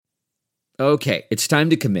Okay, it's time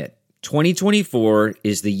to commit. 2024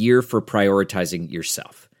 is the year for prioritizing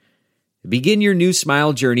yourself. Begin your new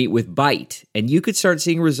smile journey with Byte, and you could start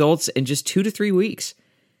seeing results in just 2 to 3 weeks.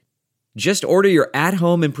 Just order your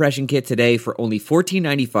at-home impression kit today for only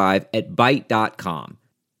 $14.95 at Byte.com.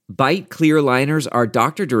 Byte clear liners are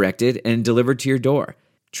doctor-directed and delivered to your door.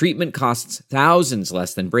 Treatment costs thousands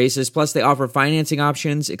less than braces, plus they offer financing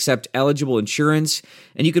options, accept eligible insurance,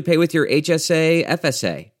 and you could pay with your HSA,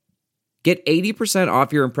 FSA. Get 80%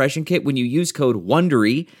 off your impression kit when you use code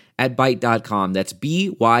WONDERY at Byte.com. That's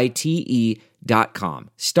BYTE.com.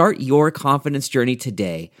 Start your confidence journey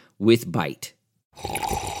today with Byte.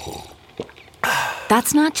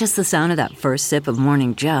 That's not just the sound of that first sip of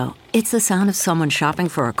Morning Joe. It's the sound of someone shopping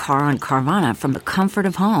for a car on Carvana from the comfort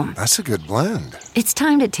of home. That's a good blend. It's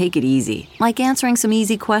time to take it easy, like answering some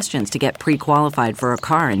easy questions to get pre-qualified for a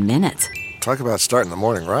car in minutes. Talk about starting the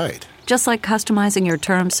morning right. Just like customizing your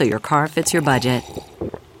terms so your car fits your budget.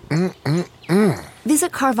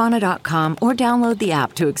 Visit Carvana.com or download the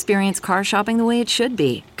app to experience car shopping the way it should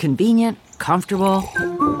be. Convenient, comfortable.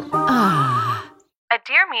 Ah. A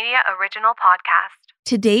Dear Media original podcast.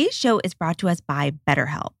 Today's show is brought to us by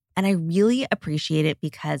BetterHelp, and I really appreciate it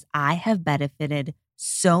because I have benefited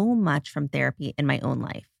so much from therapy in my own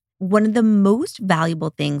life. One of the most valuable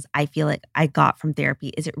things I feel like I got from therapy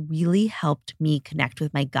is it really helped me connect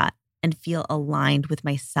with my gut and feel aligned with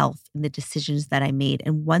myself in the decisions that I made.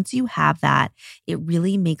 And once you have that, it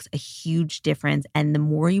really makes a huge difference. And the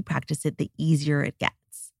more you practice it, the easier it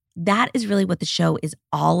gets. That is really what the show is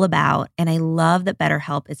all about. And I love that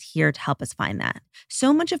BetterHelp is here to help us find that.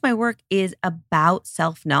 So much of my work is about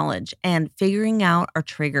self-knowledge and figuring out our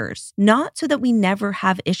triggers, not so that we never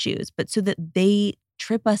have issues, but so that they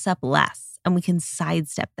trip us up less and we can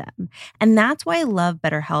sidestep them. And that's why I love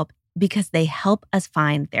BetterHelp, because they help us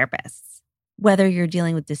find therapists. Whether you're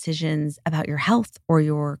dealing with decisions about your health or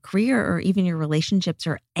your career or even your relationships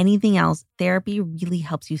or anything else, therapy really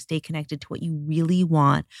helps you stay connected to what you really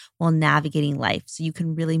want while navigating life so you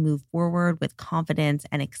can really move forward with confidence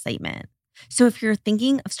and excitement. So if you're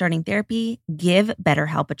thinking of starting therapy, give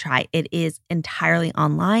BetterHelp a try. It is entirely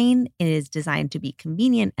online. It is designed to be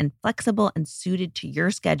convenient and flexible and suited to your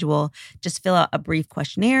schedule. Just fill out a brief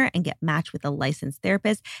questionnaire and get matched with a licensed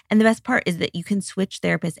therapist. And the best part is that you can switch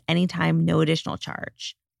therapists anytime, no additional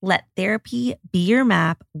charge. Let therapy be your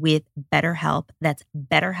map with BetterHelp. That's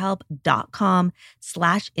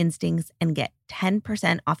BetterHelp.com/instincts and get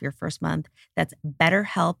 10% off your first month. That's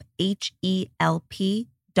BetterHelp,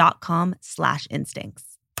 HELP.com/instincts.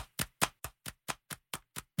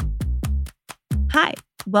 Hi,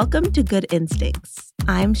 welcome to Good Instincts.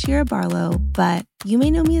 I'm Shira Barlow, but you may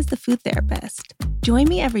know me as the food therapist. Join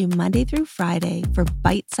me every Monday through Friday for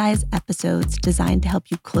bite-sized episodes designed to help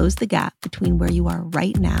you close the gap between where you are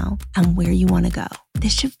right now and where you want to go.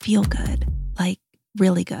 This should feel good, like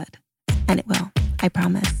really good. And it will, I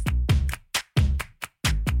promise.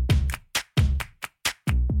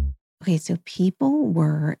 Okay, so people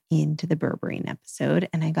were into the Berberine episode,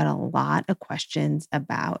 and I got a lot of questions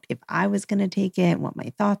about if I was going to take it, what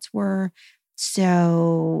my thoughts were.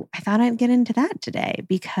 So I thought I'd get into that today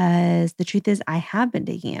because the truth is I have been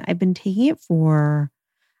taking it. I've been taking it for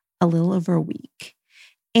a little over a week.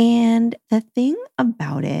 And the thing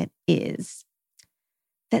about it is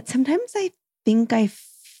that sometimes I think I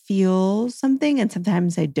feel something and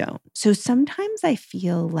sometimes I don't. So sometimes I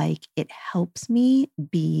feel like it helps me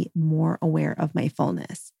be more aware of my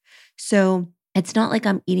fullness. So it's not like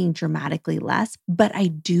I'm eating dramatically less, but I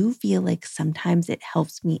do feel like sometimes it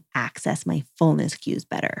helps me access my fullness cues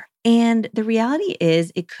better. And the reality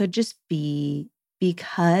is it could just be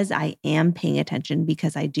because I am paying attention,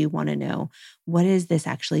 because I do want to know, what is this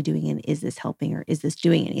actually doing and is this helping or is this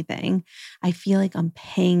doing anything? I feel like I'm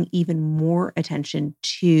paying even more attention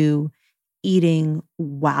to eating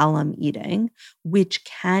while I'm eating, which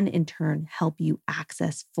can in turn help you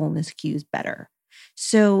access fullness cues better.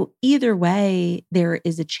 So either way, there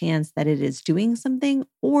is a chance that it is doing something,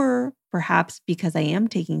 or perhaps because I am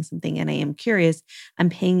taking something and I am curious, I'm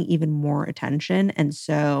paying even more attention. And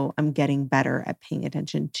so I'm getting better at paying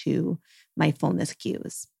attention to my fullness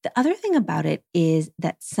cues. The other thing about it is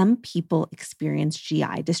that some people experience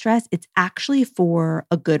GI distress. It's actually for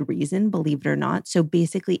a good reason, believe it or not. So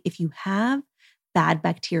basically, if you have bad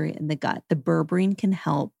bacteria in the gut, the berberine can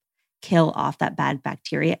help kill off that bad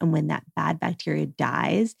bacteria. And when that bad bacteria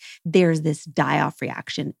dies, there's this die-off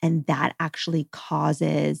reaction, and that actually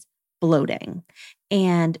causes bloating.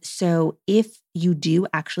 And so if you do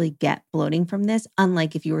actually get bloating from this,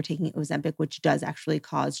 unlike if you were taking Ozempic, which does actually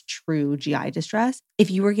cause true GI distress.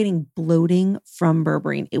 If you were getting bloating from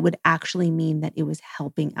berberine, it would actually mean that it was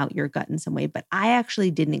helping out your gut in some way. But I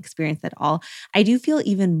actually didn't experience that at all. I do feel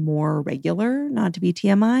even more regular, not to be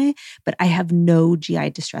TMI, but I have no GI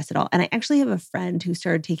distress at all. And I actually have a friend who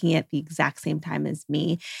started taking it at the exact same time as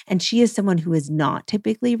me. And she is someone who is not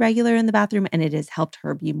typically regular in the bathroom, and it has helped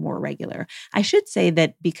her be more regular. I should say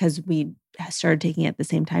that because we started taking it at the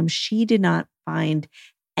same time, she did not find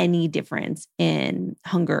any difference in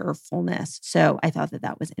hunger or fullness. So I thought that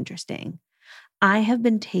that was interesting. I have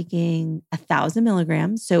been taking 1,000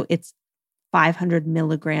 milligrams. So it's 500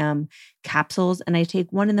 milligram capsules. And I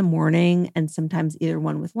take one in the morning and sometimes either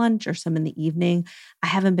one with lunch or some in the evening. I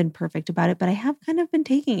haven't been perfect about it, but I have kind of been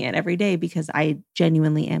taking it every day because I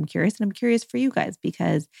genuinely am curious. And I'm curious for you guys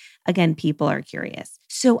because, again, people are curious.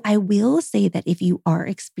 So I will say that if you are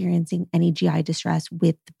experiencing any GI distress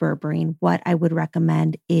with berberine, what I would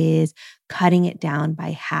recommend is cutting it down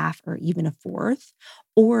by half or even a fourth,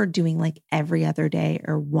 or doing like every other day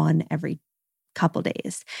or one every couple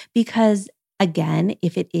days. Because again,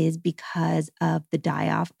 if it is because of the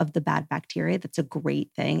die-off of the bad bacteria, that's a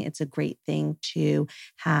great thing. It's a great thing to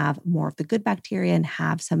have more of the good bacteria and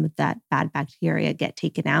have some of that bad bacteria get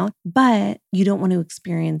taken out. But you don't want to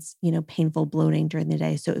experience, painful bloating during the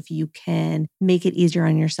day. So if you can make it easier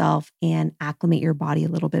on yourself and acclimate your body a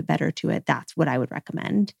little bit better to it, that's what I would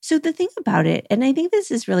recommend. So the thing about it, and I think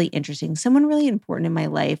this is really interesting, someone really important in my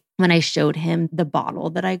life, when I showed him the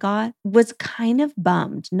bottle that I got, was kind of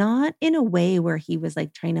bummed, not in a way where he was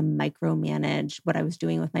like trying to micromanage what I was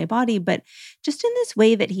doing with my body, but just in this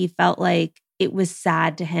way that he felt like it was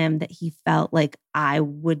sad to him that he felt like I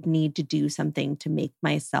would need to do something to make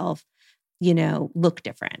myself, look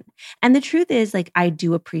different. And the truth is, like, I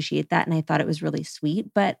do appreciate that. And I thought it was really sweet,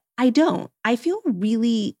 but I don't. I feel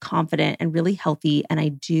really confident and really healthy. And I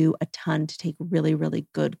do a ton to take really, really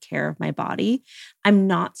good care of my body. I'm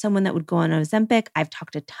not someone that would go on Ozempic. I've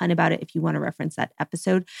talked a ton about it if you want to reference that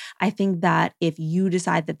episode. I think that if you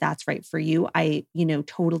decide that that's right for you, I,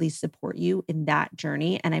 totally support you in that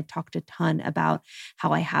journey. And I've talked a ton about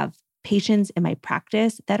how I have patients in my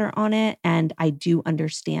practice that are on it. And I do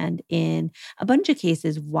understand in a bunch of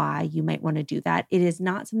cases why you might want to do that. It is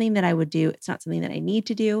not something that I would do. It's not something that I need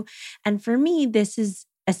to do. And for me, this is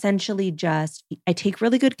essentially just, I take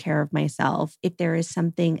really good care of myself. If there is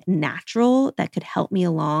something natural that could help me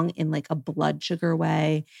along in like a blood sugar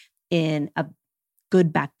way, in a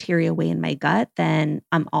good bacteria way in my gut, then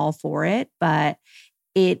I'm all for it. But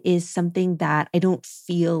it is something that I don't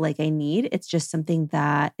feel like I need. It's just something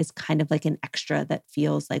that is kind of like an extra that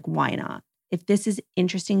feels like, why not? If this is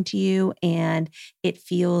interesting to you and it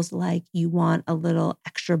feels like you want a little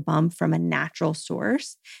extra bump from a natural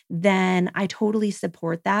source, then I totally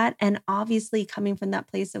support that. And obviously coming from that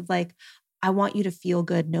place of like, I want you to feel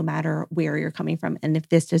good no matter where you're coming from. And if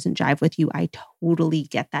this doesn't jive with you, I totally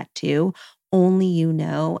get that too. Only you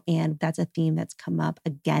know. And that's a theme that's come up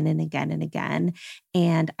again and again and again.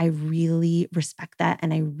 And I really respect that.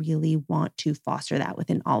 And I really want to foster that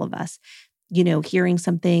within all of us. Hearing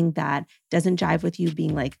something that doesn't jive with you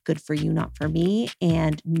being like, good for you, not for me,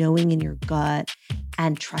 and knowing in your gut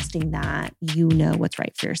and trusting that you know what's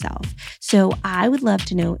right for yourself. So I would love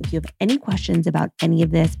to know if you have any questions about any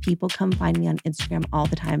of this. People come find me on Instagram all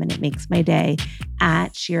the time and it makes my day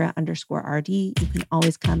at Shira_RD. You can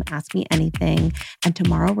always come ask me anything. And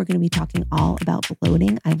tomorrow we're going to be talking all about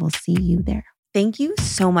bloating. I will see you there. Thank you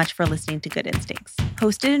so much for listening to Good Instincts,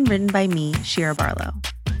 hosted and written by me, Shira Barlow.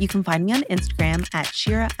 You can find me on Instagram at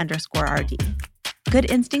Shira_RD. Good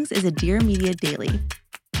Instincts is a Dear Media daily.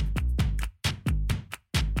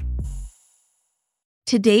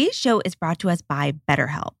 Today's show is brought to us by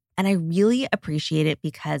BetterHelp, and I really appreciate it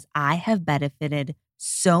because I have benefited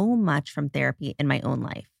so much from therapy in my own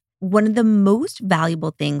life. One of the most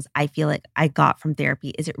valuable things I feel like I got from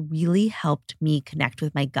therapy is it really helped me connect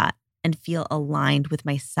with my gut and feel aligned with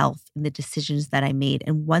myself in the decisions that I made.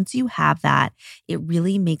 And once you have that, it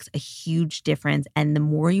really makes a huge difference. And the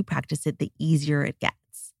more you practice it, the easier it gets.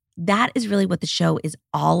 That is really what the show is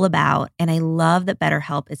all about. And I love that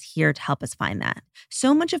BetterHelp is here to help us find that.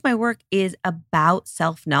 So much of my work is about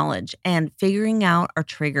self-knowledge and figuring out our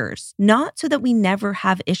triggers, not so that we never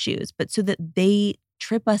have issues, but so that they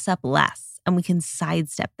trip us up less and we can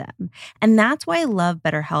sidestep them. And that's why I love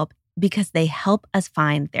BetterHelp, because they help us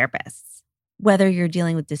find therapists. Whether you're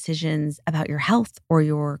dealing with decisions about your health or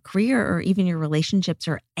your career or even your relationships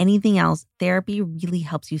or anything else, therapy really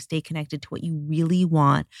helps you stay connected to what you really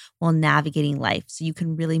want while navigating life so you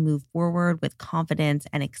can really move forward with confidence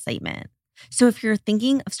and excitement. So if you're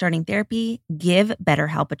thinking of starting therapy, give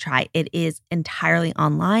BetterHelp a try. It is entirely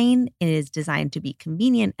online. It is designed to be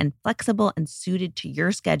convenient and flexible and suited to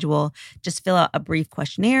your schedule. Just fill out a brief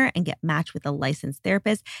questionnaire and get matched with a licensed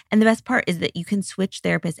therapist. And the best part is that you can switch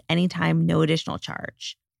therapists anytime, no additional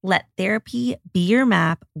charge. Let therapy be your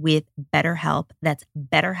map with BetterHelp. That's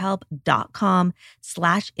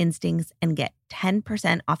betterhelp.com/instincts and get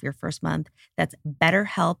 10% off your first month. That's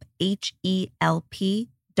BetterHelp,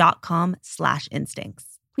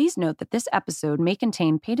 HELP.com/instincts. Please note that this episode may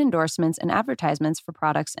contain paid endorsements and advertisements for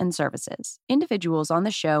products and services. Individuals on the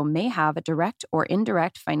show may have a direct or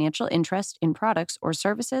indirect financial interest in products or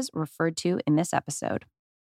services referred to in this episode.